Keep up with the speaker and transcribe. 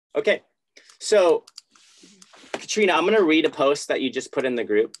Okay, so Katrina, I'm gonna read a post that you just put in the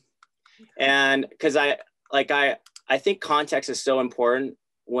group, and because I think context is so important.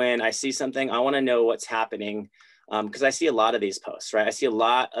 When I see something, I want to know what's happening, because I see a lot of these posts, right? I see a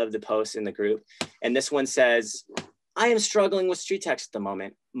lot of the posts in the group, and this one says, "I am struggling with StreetText at the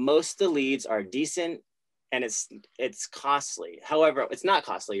moment. Most of the leads are decent, and it's costly. However, it's not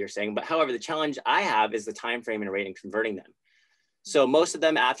costly, you're saying, but however, the challenge I have is the time frame and rate in converting them. So most of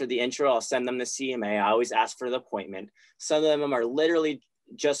them after the intro, I'll send them the CMA. I always ask for the appointment. Some of them are literally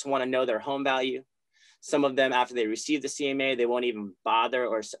just want to know their home value. Some of them after they receive the CMA, they won't even bother,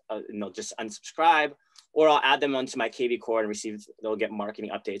 or they'll just unsubscribe, or I'll add them onto my KV core and they'll get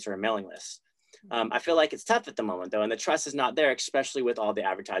marketing updates or a mailing list. I feel like it's tough at the moment though, and the trust is not there, especially with all the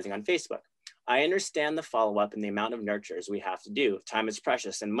advertising on Facebook. I understand the follow-up and the amount of nurtures we have to do. Time is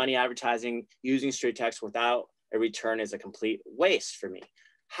precious, and money advertising using StreetText without a return is a complete waste for me.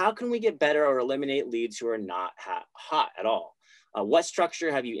 How can we get better or eliminate leads who are not hot at all? What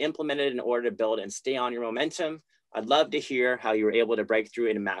structure have you implemented in order to build and stay on your momentum? I'd love to hear how you were able to break through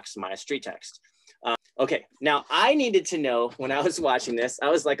and maximize StreetText. Okay, now I needed to know when I was watching this, I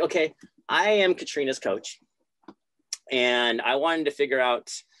was like, okay, I am Katrina's coach. And I wanted to figure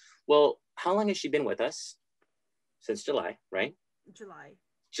out, well, how long has she been with us? Since July, right? July.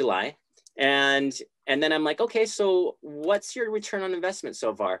 And then I'm like, okay, so what's your return on investment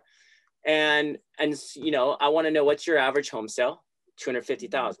so far? And you know, I want to know what's your average home sale,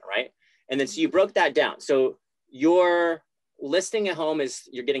 250,000, right? And then so you broke that down. So your listing at home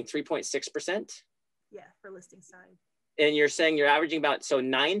you're getting 3.6%. Yeah, for listing side. And you're saying you're averaging about, so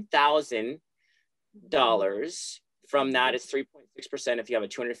 $9,000 from that is 3.6% if you have a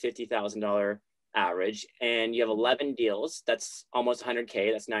 $250,000 average, and you have 11 deals, that's almost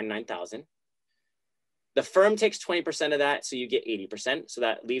 100K, that's 99,000. The firm takes 20% of that, so you get 80%. So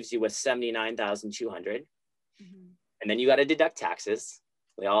that leaves you with 79,200. And then you got to deduct taxes.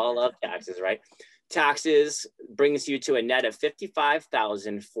 We all love taxes, right? Taxes brings you to a net of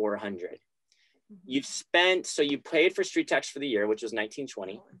 55,400. You've spent, so you paid for StreetText for the year, which was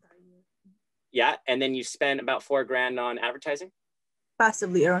 1920. Yeah, and then you spent about $4,000 on advertising?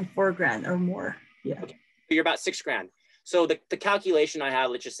 Possibly around $4,000 or more, yeah. Okay. So you're about $6,000. So the calculation I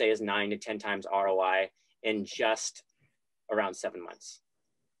have, let's just say, is 9 to 10 times ROI in just around 7 months.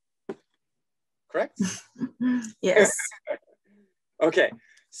 Correct? Yes. Okay,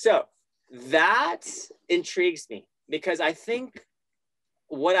 so that intrigues me, because I think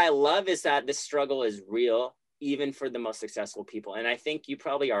what I love is that this struggle is real, even for the most successful people. And I think you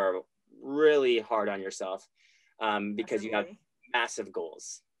probably are really hard on yourself because you have massive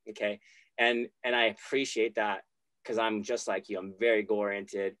goals, okay? And I appreciate that, because I'm just like you, I'm very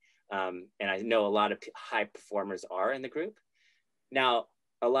goal-oriented. And I know a lot of high performers are in the group. Now,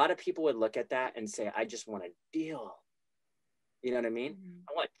 a lot of people would look at that and say, I just want a deal. You know what I mean?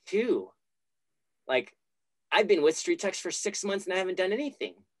 I want two. Like, I've been with StreetText for 6 months and I haven't done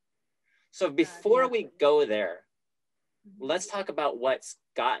anything. So before we go there, let's talk about what's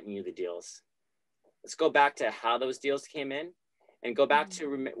gotten you the deals. Let's go back to how those deals came in, and go back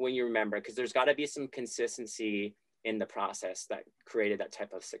to when you remember, because there's got to be some consistency in the process that created that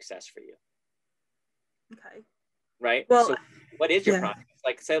type of success for you. Okay. Right? Well, so what is your process?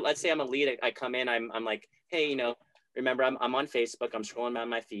 Like, say, let's say I'm a lead, I come in, I'm like, hey, you know, remember, I'm on Facebook, I'm scrolling down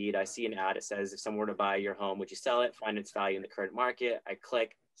my feed, I see an ad, it says, if someone were to buy your home, would you sell it? Find its value in the current market. I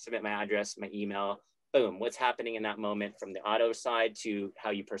click, submit my address, my email, boom. What's happening in that moment from the auto side to how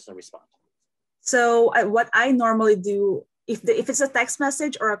you personally respond? So what I normally do, if it's a text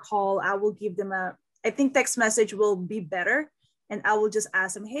message or a call, I will give them I think text message will be better. And I will just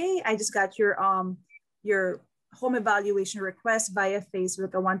ask them, hey, I just got your home evaluation request via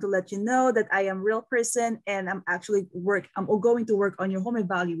Facebook. I want to let you know that I am a real person and I'm going to work on your home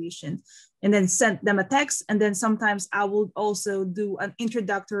evaluation, and then send them a text. And then sometimes I will also do an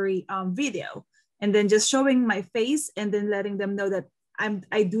introductory video, and then just showing my face and then letting them know that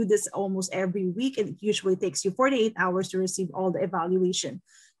I do this almost every week, and it usually takes you 48 hours to receive all the evaluation.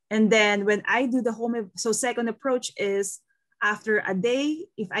 And then when I do the so second approach is, after a day,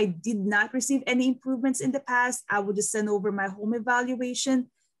 if I did not receive any improvements in the past, I would just send over my home evaluation.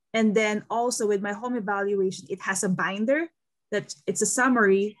 And then also with my home evaluation, it has a binder that it's a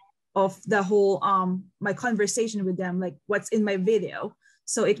summary of the whole, my conversation with them, like what's in my video.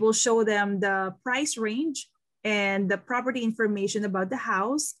 So it will show them the price range and the property information about the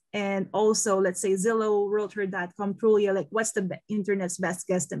house. And also, let's say Zillow, Realtor.com, Trulia, like what's the internet's best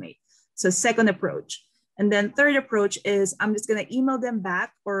guesstimate. So second approach. And then third approach is I'm just gonna email them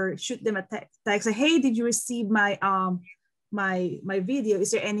back or shoot them a text. Say, hey, did you receive my my video.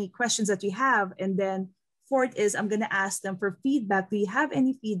 Is there any questions that you have? And then fourth is I'm gonna ask them for feedback. Do you have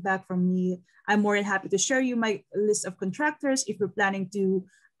any feedback from me? I'm more than happy to share you my list of contractors if you're planning to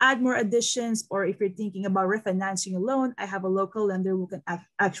add more additions, or if you're thinking about refinancing a loan, I have a local lender who can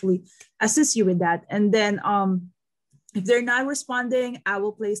actually assist you with that. And then if they're not responding, I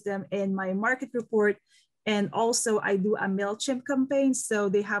will place them in my market report. And also I do a MailChimp campaign. So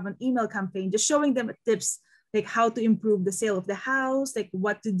they have an email campaign just showing them tips, like how to improve the sale of the house, like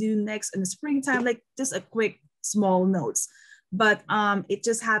what to do next in the springtime, like just a quick small notes. But it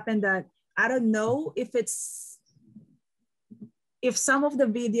just happened that I don't know if some of the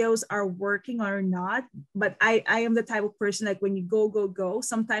videos are working or not, but I am the type of person, like when you go,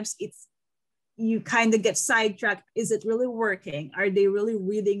 sometimes you kind of get sidetracked. Is it really working? Are they really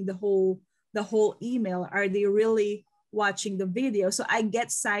reading the whole email? Are they really watching the video? So I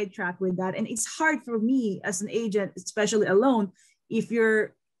get sidetracked with that. And it's hard for me as an agent, especially alone, if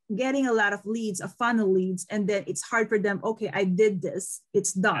you're getting a lot of leads, a funnel leads, and then it's hard for them. Okay, I did this,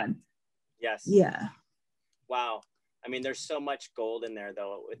 it's done. Yes. Yeah. Wow. I mean, there's so much gold in there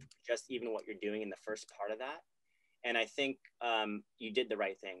though, with just even what you're doing in the first part of that. And I think you did the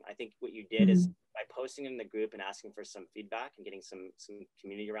right thing. I think what you did is by posting in the group and asking for some feedback and getting some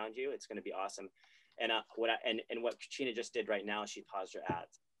community around you, it's going to be awesome. And what Katrina just did right now, she paused her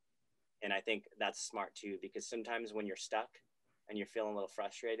ads. And I think that's smart too, because sometimes when you're stuck and you're feeling a little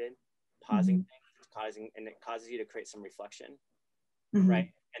frustrated, pausing things it causes you to create some reflection, right?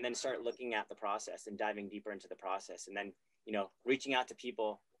 And then start looking at the process and diving deeper into the process. And then, reaching out to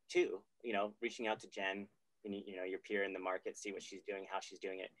people too, reaching out to Jen, and, your peer in the market, see what she's doing, how she's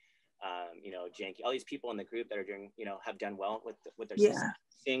doing it. Janky, all these people in the group that are doing, have done well with their system,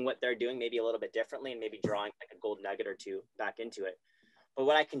 seeing what they're doing maybe a little bit differently and maybe drawing like a gold nugget or two back into it. But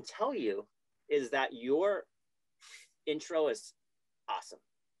what I can tell you is that your intro is awesome,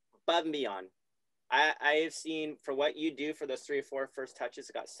 above and beyond. I've seen for what you do for those 3 or 4 first touches,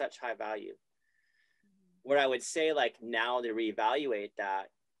 it got such high value. What I would say, like now to reevaluate that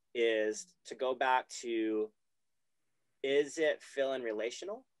is to go back to, is it feeling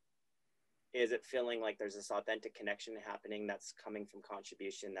relational? Is it feeling like there's this authentic connection happening that's coming from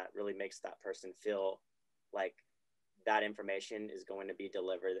contribution that really makes that person feel like that information is going to be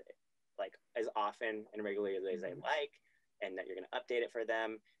delivered like as often and regularly as they like, and that you're going to update it for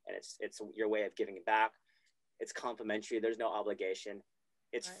them, and it's your way of giving it back. It's complimentary. There's no obligation.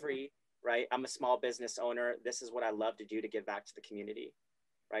 It's free, right? I'm a small business owner. This is what I love to do to give back to the community,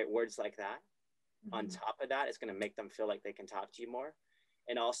 right? Words like that. On top of that, it's going to make them feel like they can talk to you more.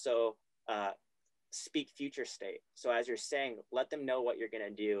 And also speak future state. So as you're saying, let them know what you're going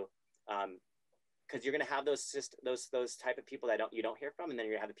to do, because you're going to have those type of people that you don't hear from, and then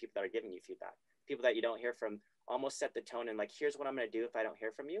you're going to have the people that are giving you feedback. People that you don't hear from almost set the tone and like, here's what I'm going to do if I don't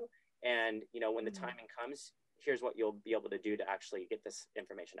hear from you. And, when the timing comes, here's what you'll be able to do to actually get this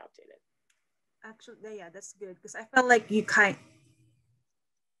information updated. Actually, yeah, that's good. Because I felt like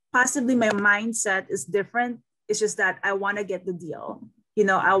possibly my mindset is different. It's just that I want to get the deal.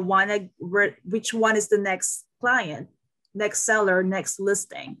 I want to, which one is the next client, next seller, next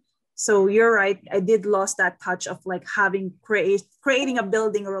listing. So you're right. I did lost that touch of like creating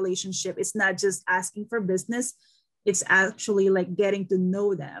building a relationship. It's not just asking for business. It's actually like getting to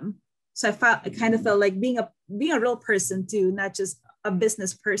know them. So I kind of felt like being a real person too, not just a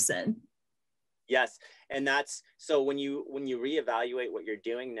business person. Yes. And that's, so when you reevaluate what you're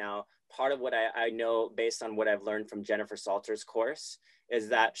doing now, part of what I know based on what I've learned from Jennifer Salter's course is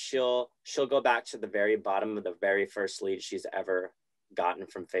that she'll go back to the very bottom of the very first lead she's ever gotten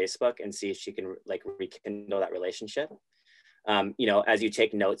from Facebook and see if she can like rekindle that relationship. As you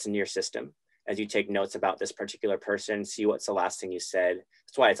take notes in your system, as you take notes about this particular person, see what's the last thing you said.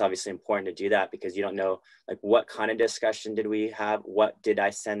 That's why it's obviously important to do that, because you don't know like what kind of discussion did we have? What did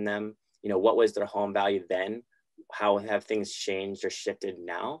I send them? What was their home value then? How have things changed or shifted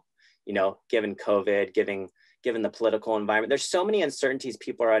now? Given COVID, given the political environment, there's so many uncertainties.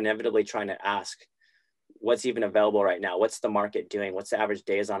 People are inevitably trying to ask, what's even available right now? What's the market doing? What's the average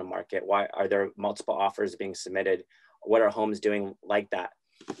days on a market? Why are there multiple offers being submitted? What are homes doing like that?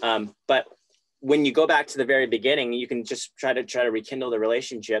 But when you go back to the very beginning, you can just try to rekindle the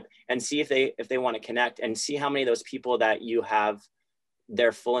relationship and see if they want to connect, and see how many of those people that you have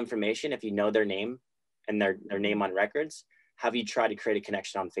their full information, if you know their name and their name on records. Have you tried to create a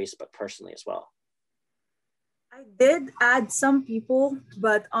connection on Facebook personally as well? I did add some people,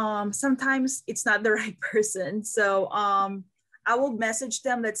 but sometimes it's not the right person. So I will message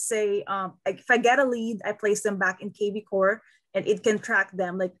them. Let's say if I get a lead, I place them back in KB Core, and it can track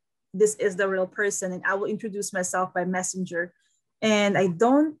them. Like this is the real person, and I will introduce myself by messenger. And I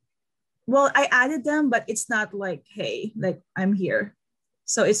added them, but it's not like, hey, like I'm here.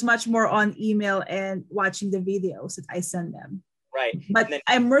 So it's much more on email and watching the videos that I send them. Right. But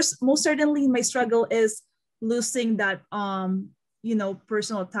I'm most certainly, my struggle is losing that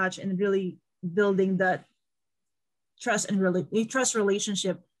personal touch and really building that trust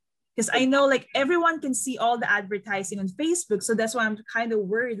relationship. Because I know like everyone can see all the advertising on Facebook. So that's why I'm kind of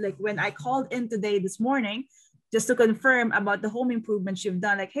worried. Like when I called in today this morning, just to confirm about the home improvements you've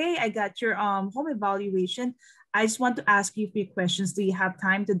done, like, hey, I got your home evaluation. I just want to ask you a few questions. Do you have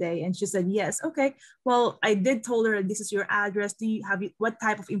time today? And she said, yes. Okay. Well, I did told her this is your address. Do you have what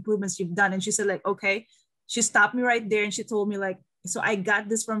type of improvements you've done? And she said, like, okay. She stopped me right there and she told me, like, so I got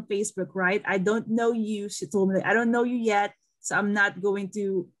this from Facebook, right? I don't know you. She told me, like, I don't know you yet. So I'm not going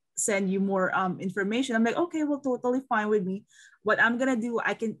to send you more information. I'm like, okay, well, totally fine with me. What I'm gonna do,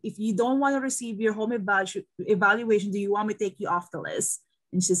 I can, if you don't want to receive your home evaluation, do you want me to take you off the list?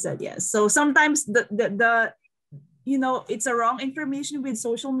 And she said yes. So sometimes the it's a wrong information with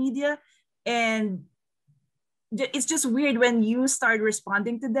social media, and it's just weird when you start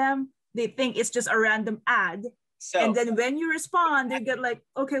responding to them. They think it's just a random ad, and then when you respond, they get like,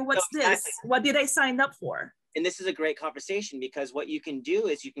 okay, what's this? What did I sign up for? And this is a great conversation, because what you can do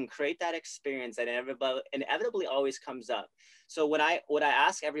is you can create that experience that inevitably always comes up. So what I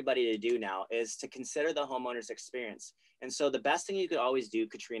ask everybody to do now is to consider the homeowner's experience. And so the best thing you could always do,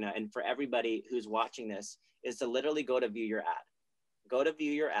 Katrina, and for everybody who's watching this, is to literally go to view your ad. Go to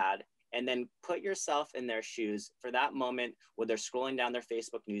view your ad, and then put yourself in their shoes for that moment where they're scrolling down their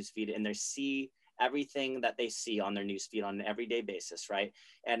Facebook newsfeed and they see everything that they see on their newsfeed on an everyday basis, right?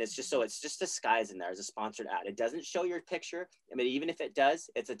 And it's just disguised in there as a sponsored ad. It doesn't show your picture. I mean, even if it does,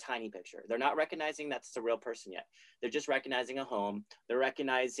 it's a tiny picture. They're not recognizing that's the real person yet. They're just recognizing a home. They're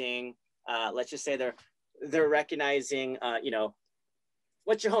recognizing, let's just say they're recognizing,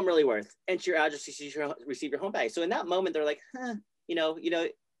 what's your home really worth? Enter your address to receive your home value. So in that moment, they're like,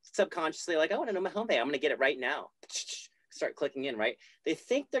 subconsciously, like, I want to know my home value. I'm going to get it right now. Start clicking in, right? They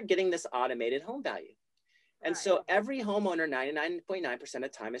think they're getting this automated home value. And so every homeowner, 99.9% of the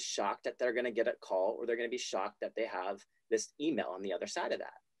time, is shocked that they're going to get a call, or they're going to be shocked that they have this email on the other side of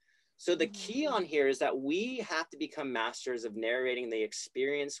that. So the key on here is that we have to become masters of narrating the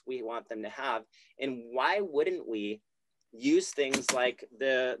experience we want them to have. And why wouldn't we use things like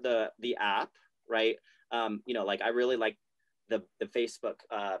the app, right? Like I really like the Facebook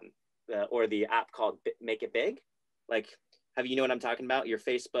or the app called Make It Big. Like, you know what I'm talking about? Your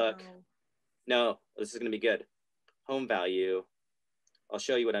Facebook. No, this is going to be good. Home value. I'll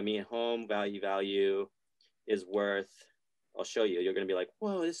show you what I mean. Home value is worth. I'll show you. You're going to be like,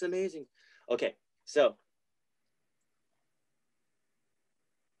 whoa, this is amazing. Okay, so.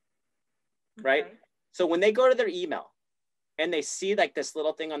 Right? So when they go to their email and they see like this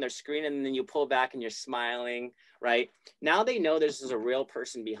little thing on their screen, and then you pull back and you're smiling, right? Now they know there's a real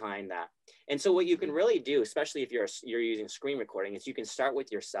person behind that. And so what you can really do, especially if you're using screen recording, is you can start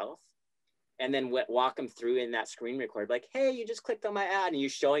with yourself and then walk them through in that screen record. Like, hey, you just clicked on my ad, and you're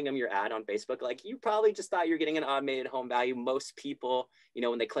showing them your ad on Facebook. Like, you probably just thought you're getting an automated home value. Most people,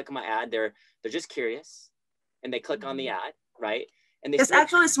 when they click on my ad, they're just curious and they click on the ad, right? And it's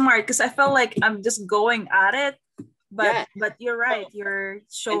actually smart, because I felt like I'm just going at it. But you're right. You're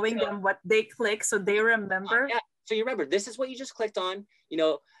showing them what they click so they remember. Yeah. So you remember, this is what you just clicked on,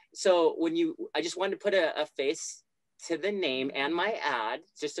 So I just wanted to put a face to the name and my ad,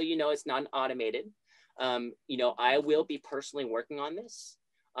 just so you know it's not automated. I will be personally working on this.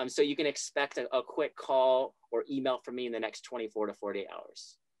 So you can expect a quick call or email from me in the next 24 to 48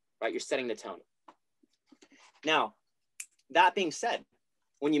 hours, right? You're setting the tone. Now, that being said,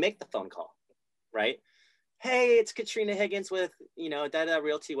 when you make the phone call, right? Hey, it's Katrina Higgins with, Data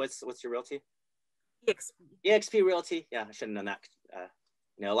Realty. What's your realty? EXP Realty. Yeah, I should have known that.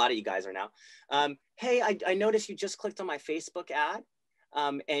 A lot of you guys are now. Hey, I noticed you just clicked on my Facebook ad.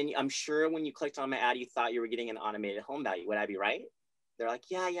 And I'm sure when you clicked on my ad, you thought you were getting an automated home value. Would I be right? They're like,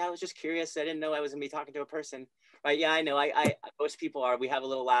 yeah, I was just curious. I didn't know I was gonna be talking to a person. Right? Yeah, I know. I most people are. We have a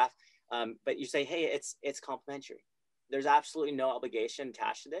little laugh. But you say, hey, it's complimentary. There's absolutely no obligation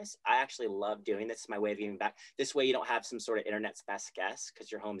attached to this. I actually love doing this. It's my way of giving back. This way you don't have some sort of internet's best guess, because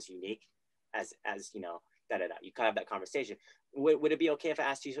your home is unique as You kind of have that conversation. Would it be okay if I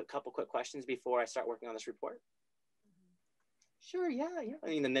asked you a couple quick questions before I start working on this report? Sure, yeah.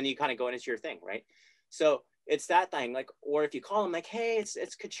 And then you kind of go into your thing, right? So it's that thing, like, or if you call them like, hey,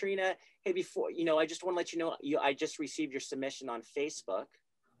 it's Katrina. Hey, before, I just want to let you know, I just received your submission on Facebook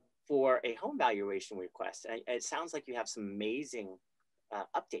for a home valuation request. And it sounds like you have some amazing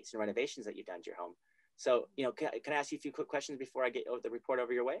updates and renovations that you've done to your home. So, you know, can I ask you a few quick questions before I get the report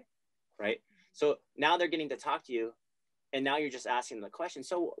over your way? Right. So now they're getting to talk to you, and now you're just asking them the question.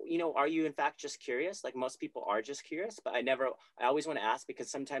 So, you know, are you in fact just curious? Like most people are just curious, but I always want to ask,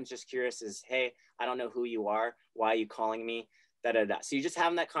 because sometimes just curious is, hey, I don't know who you are. Why are you calling me? Da, da, da. So you're just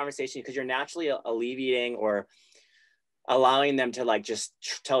having that conversation because you're naturally alleviating or allowing them to like just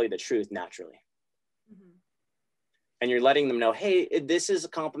tell you the truth naturally. Mm-hmm. And you're letting them know, hey, this is a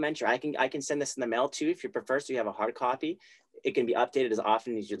complimentary. I can send this in the mail too if you prefer. So you have a hard copy. It can be updated as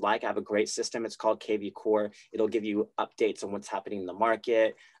often as you'd like. I have a great system. It's called KV Core. It'll give you updates on what's happening in the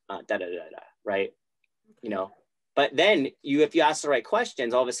market, right? Okay. You know, but then if you ask the right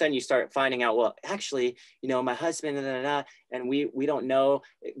questions, all of a sudden you start finding out, well, actually, you know, my husband, and we don't know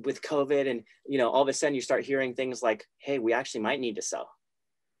with COVID. And, you know, all of a sudden you start hearing things like, hey, we actually might need to sell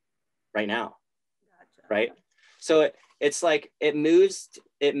right now. Gotcha. Right? So it's like it moves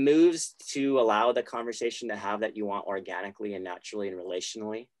to allow the conversation to have that you want organically and naturally and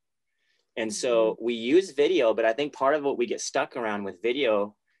relationally. And so we use video, but I think part of what we get stuck around with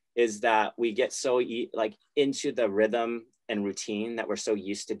video is that we get so like into the rhythm and routine that we're so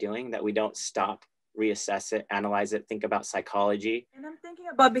used to doing that we don't stop, reassess it, analyze it, think about psychology. And I'm thinking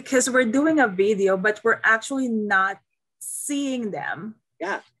about, because we're doing a video, but we're actually not seeing them.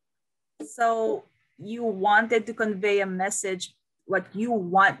 Yeah. So you wanted to convey a message, what you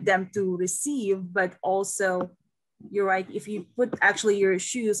want them to receive, but also you're right. If you put actually your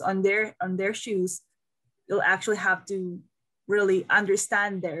shoes on their shoes, you'll actually have to really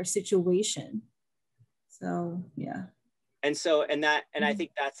understand their situation. So yeah. And I think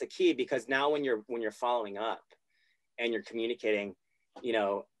that's the key, because now when you're following up and you're communicating, you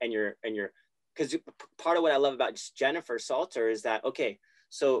know, and you're because part of what I love about Jennifer Salter is that, okay,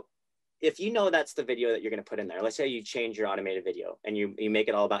 so if you know that's the video that you're going to put in there, let's say you change your automated video and you make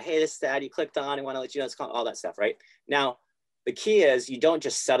it all about, hey, this is the ad you clicked on, I want to let you know it's called, all that stuff, right? Now, the key is you don't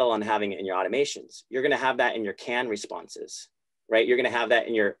just settle on having it in your automations. You're going to have that in your CAN responses, right? You're going to have that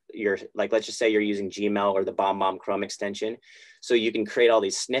in your like, let's just say you're using Gmail or the BombBomb Chrome extension. So you can create all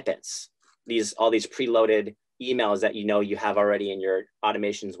these snippets, all these preloaded emails that you know you have already in your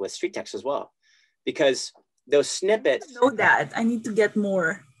automations with StreetText as well. Because those snippets. I know that. I need to get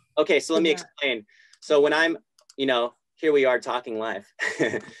more. Okay, so let me explain. So when I'm, you know, here we are talking live.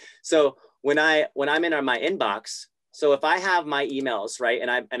 So when I'm in my inbox, so if I have my emails, right,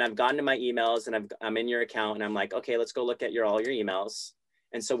 and I've gone to my emails and I'm in your account and I'm like, okay, let's go look at all your emails.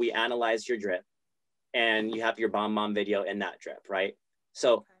 And so we analyze your drip, and you have your BombBomb video in that drip, right?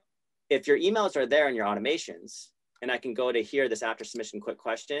 So if your emails are there in your automations, and I can go to here, this after submission quick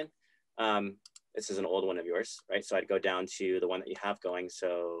question. This is an old one of yours, right? So I'd go down to the one that you have going.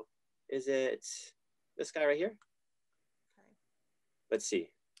 So is it this guy right here? Okay. Let's see.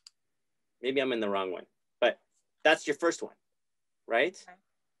 Maybe I'm in the wrong one, but that's your first one, right?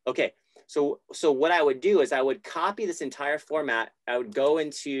 Okay. So what I would do is I would copy this entire format. I would go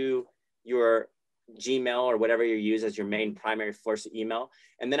into your Gmail or whatever you use as your main primary source of email.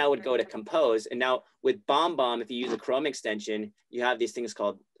 And then I would go to compose. And now with BombBomb, if you use a Chrome extension, you have these things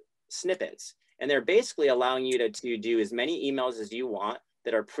called snippets. And they're basically allowing you to do as many emails as you want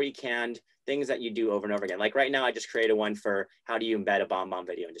that are pre-canned, things that you do over and over again. Like right now, I just created one for how do you embed a BombBomb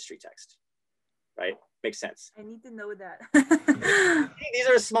video into StreetText, right? Makes sense. I need to know that. These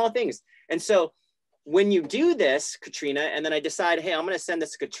are small things. And so when you do this, Katrina, and then I decide, hey, I'm going to send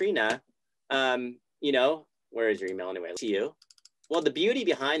this to Katrina, you know, where is your email anyway? To you. Well, the beauty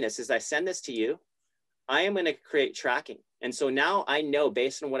behind this is I send this to you. I am going to create tracking. And so now I know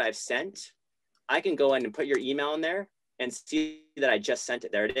based on what I've sent, I can go in and put your email in there and see that I just sent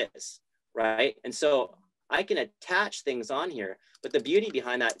it. There it is, right? And so I can attach things on here. But the beauty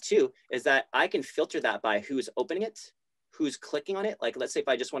behind that too is that I can filter that by who's opening it, who's clicking on it. Like, let's say if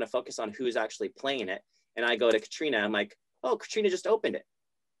I just want to focus on who's actually playing it, and I go to Katrina, I'm like, oh, Katrina just opened it.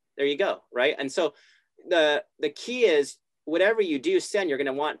 There you go, right? And so the key is whatever you do send, you're going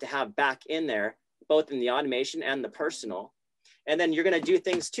to want to have back in there, both in the automation and the personal. And then you're going to do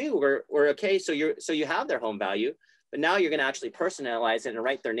things too where okay, so you have their home value, but now you're going to actually personalize it and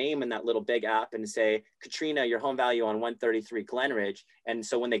write their name in that little big app and say, Katrina, your home value on 133 Glenridge. And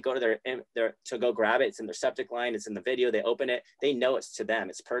so when they go to their to go grab it, it's in their subject line, it's in the video, they open it, they know it's to them,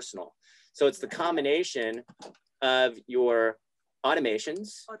 it's personal. So it's the combination of your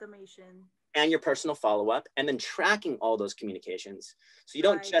automations and your personal follow-up, and then tracking all those communications. So you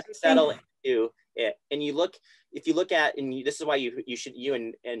don't just settle into it. And if you look at, and this is why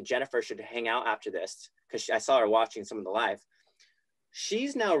you and Jennifer should hang out after this, because I saw her watching some of the live.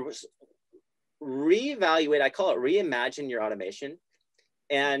 She's now reevaluate, I call it reimagine your automation.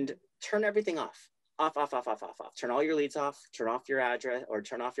 and turn everything off. Off. Turn all your leads off, turn off your address, or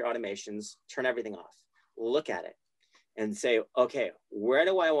turn off your automations, turn everything off. Look at it and say, okay, where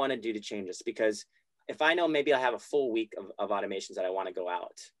do I want to do to change this? Because if I know maybe I have a full week of automations that I want to go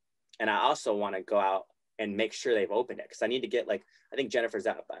out, and I also want to go out and make sure they've opened it, because I need to get, like, I think Jennifer's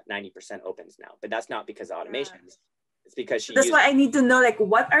at about 90% opens now, but that's not because of automations. It's because she. That's why I need to know, like,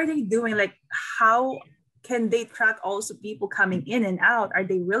 what are they doing? Like, how can they track also people coming in and out? Are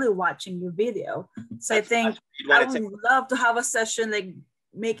they really watching your video? So I think I would love to have a session, like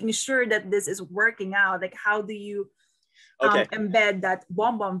making sure that this is working out. Like, how do you embed that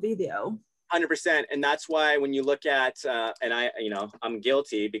bomb video? 100%. And that's why when you look at, and I, I'm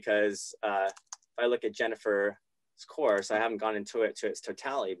guilty, because if I look at Jennifer's course, I haven't gone into it to its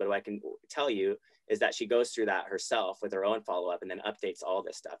totality, but what I can tell you is that she goes through that herself with her own follow-up and then updates all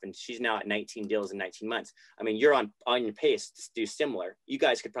this stuff. And she's now at 19 deals in 19 months. I mean, you're on your pace to do similar. You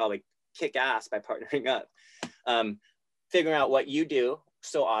guys could probably kick ass by partnering up, figuring out what you do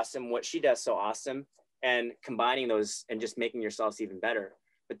so awesome, what she does so awesome, and combining those and just making yourselves even better.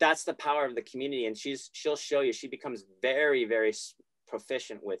 But that's the power of the community. And she'll show you, she becomes very, very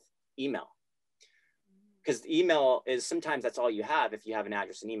proficient with email. Because email is, sometimes that's all you have if you have an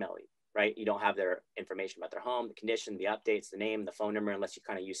address and email lead, right? You don't have their information about their home, the condition, the updates, the name, the phone number, unless you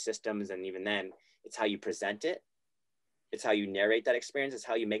kind of use systems. And even then, it's how you present it. It's how you narrate that experience. It's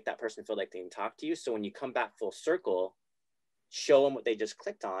how you make that person feel like they can talk to you. So when you come back full circle, show them what they just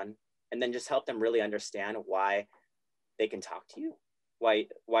clicked on, and then just help them really understand why they can talk to you, why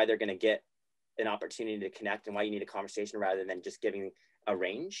they're going to get an opportunity to connect, and why you need a conversation rather than just giving a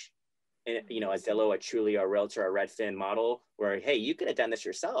range. And, a Zillow, a Trulia, a Realtor, a Redfin model where, hey, you could have done this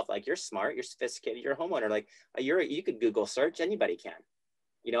yourself. Like, you're smart, you're sophisticated, you're a homeowner. Like, you could Google search, anybody can.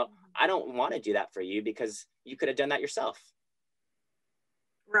 I don't want to do that for you because you could have done that yourself.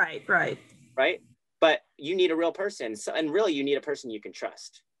 Right. But you need a real person. So, and really, you need a person you can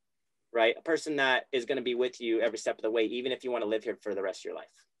trust, right? A person that is going to be with you every step of the way, even if you want to live here for the rest of your life.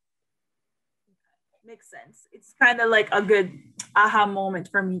 Makes sense. It's kind of like a good aha moment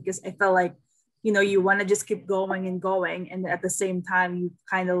for me, because I felt like, you want to just keep going and going. And at the same time, you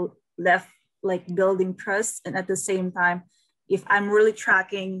kind of left like building trust. And at the same time, if I'm really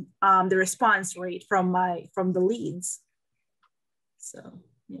tracking the response rate from the leads. So,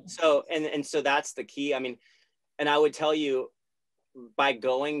 yeah. So, and so that's the key. I mean, and I would tell you, by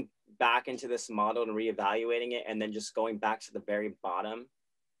going back into this model and reevaluating it, and then just going back to the very bottom,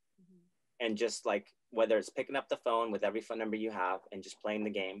 and just like, whether it's picking up the phone with every phone number you have and just playing the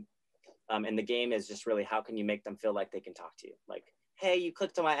game. And the game is just really, how can you make them feel like they can talk to you? Like, hey, you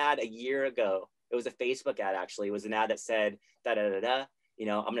clicked on my ad a year ago. It was a Facebook ad, actually. It was an ad that said, I'm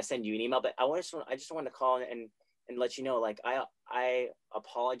going to send you an email, but I just wanted to call and let you know, like, I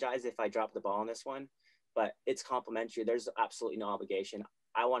apologize if I dropped the ball on this one, but it's complimentary. There's absolutely no obligation.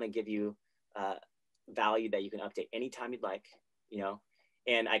 I want to give you value that you can update anytime you'd like,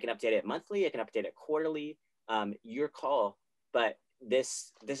 and I can update it monthly. I can update it quarterly. Your call, but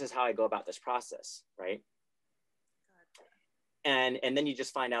this is how I go about this process, right? Gotcha. And then you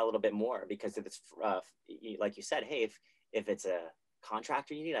just find out a little bit more, because if it's like you said, hey, if it's a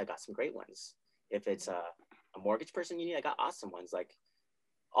contractor you need, I got some great ones. If it's a mortgage person you need, I got awesome ones. Like,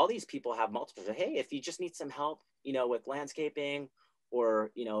 all these people have multiple. Hey, if you just need some help, with landscaping,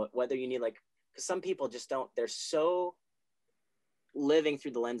 or whether you need, like, because some people just don't. They're so living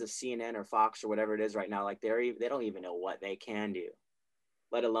through the lens of CNN or Fox or whatever it is right now, like they don't even know what they can do,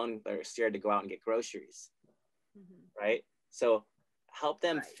 let alone they're scared to go out and get groceries, right? So help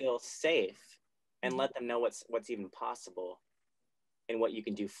them feel safe and let them know what's even possible and what you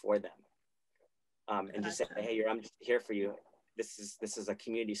can do for them. And just say, hey, I'm just here for you. This is a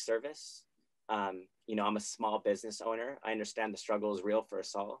community service. I'm a small business owner. I understand the struggle is real for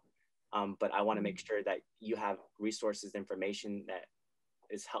us all. But I want to make sure that you have resources, information that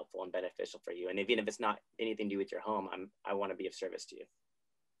is helpful and beneficial for you. And even if it's not anything to do with your home, I want to be of service to you.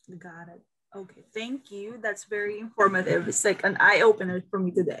 Got it. Okay, thank you. That's very informative. It's like an eye opener for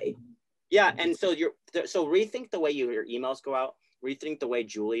me today. Yeah, and so rethink the way your emails go out. Rethink the way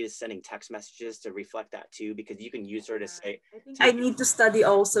Julie is sending text messages to reflect that too, because you can use her to say. I think I need to study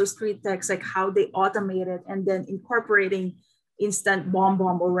also StreetText, like how they automate it, and then incorporating instant bomb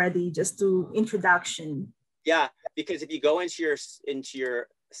already, just to introduction. Yeah, because if you go into your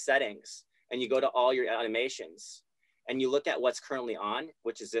settings and you go to all your automations and you look at what's currently on,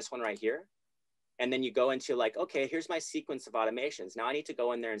 which is this one right here, and then you go into, like, okay, here's my sequence of automations. Now I need to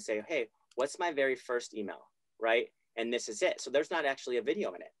go in there and say, hey, what's my very first email, right? And this is it. So there's not actually a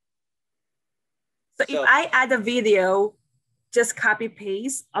video in it. So if I add a video, just copy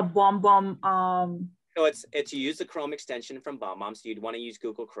paste a BombBomb. So it's you use the Chrome extension from BombBomb. So you'd want to use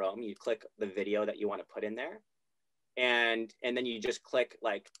Google Chrome. You click the video that you want to put in there, and then you just click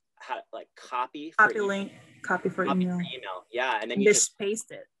like copy link, copy for email. Yeah, and then you just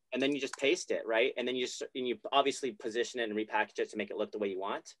paste it. And then you just paste it, right? And then you obviously position it and repackage it to make it look the way you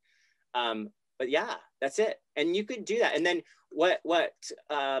want. But yeah, that's it. And you could do that. And then what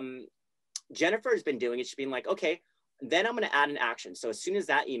Jennifer has been doing is she's been like, okay, then I'm going to add an action. So as soon as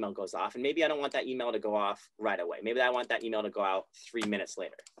that email goes off, and maybe I don't want that email to go off right away. Maybe I want that email to go out 3 minutes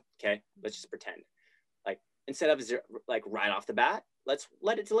later. Okay, let's just pretend. Like instead of like right off the bat, let's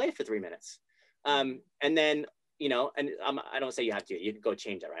let it delay for 3 minutes. And then, you know, and I don't say you have to. You can go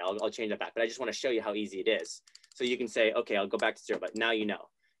change that, right? I'll change that back. But I just want to show you how easy it is. So you can say, okay, I'll go back to 0, but now you know.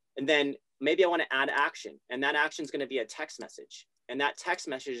 And then maybe I want to add action, and that action is going to be a text message. And that text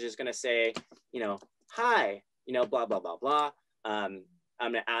message is going to say, you know, hi, you know, blah, blah, blah, blah. I'm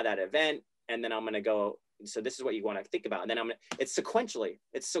going to add that event, and then I'm going to go. So this is what you want to think about. And then it's sequential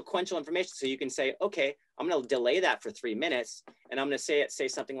information. So you can say, okay, I'm going to delay that for 3 minutes. And I'm going to say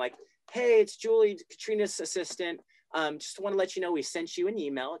something like, hey, it's Julie, Katrina's assistant. Just want to let you know, we sent you an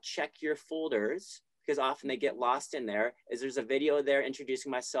email, check your folders, because often they get lost in there. There's a video there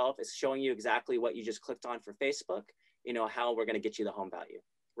introducing myself. It's showing you exactly what you just clicked on for Facebook, you know, how we're going to get you the home value,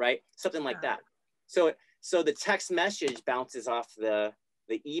 right? Something like that. So the text message bounces off the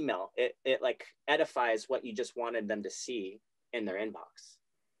email. It like edifies what you just wanted them to see in their inbox.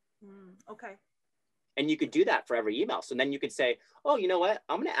 Okay. And you could do that for every email. So then you could say, oh, you know what?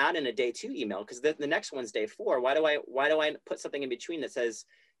 I'm going to add in a day 2 email because the next one's day 4. Why do I put something in between that says,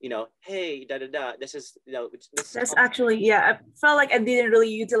 you know, hey, da da da. This is, you know, that's actually, yeah. I felt like I didn't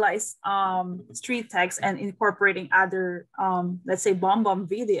really utilize StreetText and incorporating other, let's say, BombBomb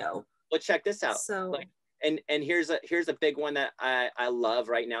video. Well, check this out. So, and here's a big one that I love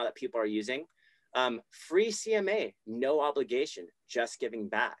right now that people are using. Free CMA, no obligation, just giving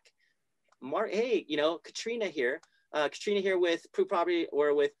back. Hey, you know, Katrina here with Proof Property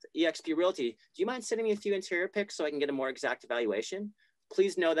or with eXp Realty. Do you mind sending me a few interior pics so I can get a more exact evaluation?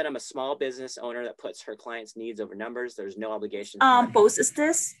 Please know that I'm a small business owner that puts her clients' needs over numbers. There's no obligation. Post is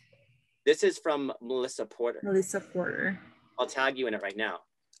this? This is from Melissa Porter. Melissa Porter. I'll tag you in it right now,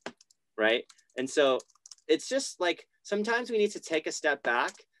 right? And so it's just like sometimes we need to take a step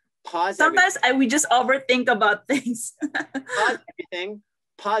back, pause. Sometimes we just overthink about things. Pause everything.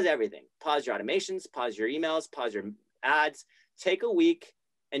 Pause everything. Pause your automations, pause your emails, pause your ads. Take a week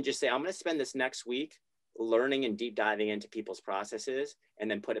and just say, I'm going to spend this next week learning and deep diving into people's processes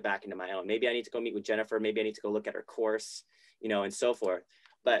and then put it back into my own. Maybe I need to go meet with Jennifer. Maybe I need to go look at her course, you know, and so forth.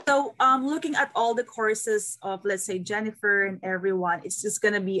 But so looking at all the courses of, let's say, Jennifer and everyone, it's just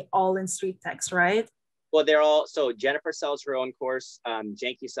going to be all in StreetText, right? Well, they're all, so Jennifer sells her own course.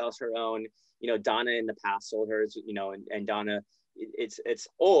 Janky sells her own, you know, Donna in the past sold hers, you know, and Donna, it's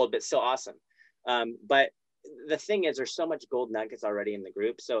old, but still awesome. But the thing is, there's so much gold nuggets already in the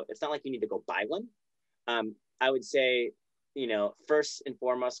group. So it's not like you need to go buy one. I would say, you know, first and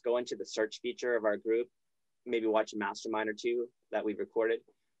foremost, go into the search feature of our group, maybe watch a mastermind or 2 that we've recorded.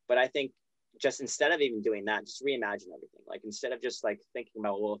 But I think just instead of even doing that, just reimagine everything. Like instead of just like thinking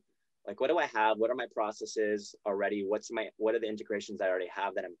about, well, like, what do I have? What are my processes already? What are the integrations I already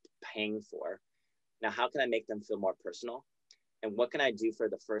have that I'm paying for? Now, how can I make them feel more personal? And what can I do for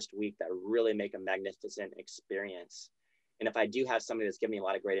the first week that really make a magnificent experience? And if I do have somebody that's giving me a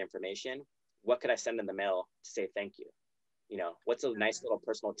lot of great information, what could I send in the mail to say thank you? You know, what's a nice little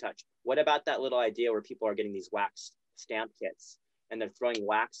personal touch? What about that little idea where people are getting these wax stamp kits and they're throwing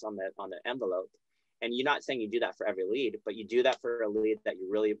wax on the envelope? And you're not saying you do that for every lead, but you do that for a lead that you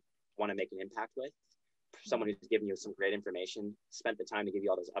really want to make an impact with. Someone who's giving you some great information, spent the time to give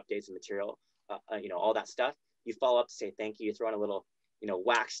you all those updates and material, you know, all that stuff. You follow up to say thank you. You throw in a little, you know,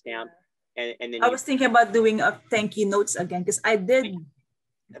 wax stamp, and then I was thinking about doing a thank you notes again because I did.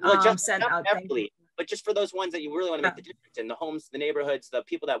 Well, just send out every, but just for those ones that you really want to make the difference in, the homes, the neighborhoods, the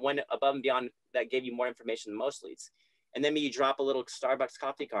people that went above and beyond that gave you more information than most leads. And then maybe you drop a little Starbucks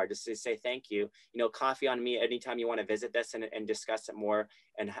coffee card just to say thank you. You know, coffee on me anytime you want to visit this and discuss it more.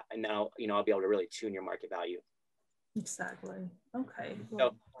 And now, you know, I'll be able to really tune your market value. Exactly. Okay.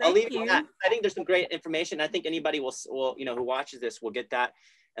 So I'll leave it at that. I think there's some great information. I think anybody will, you know, who watches this will get that.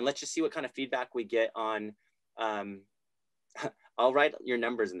 And let's just see what kind of feedback we get on. I'll write your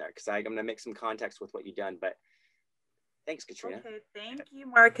numbers in there because I'm going to make some context with what you've done. But thanks, Katrina. Okay. Thank you,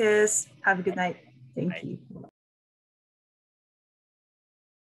 Marcus. Have a good night. Thank you.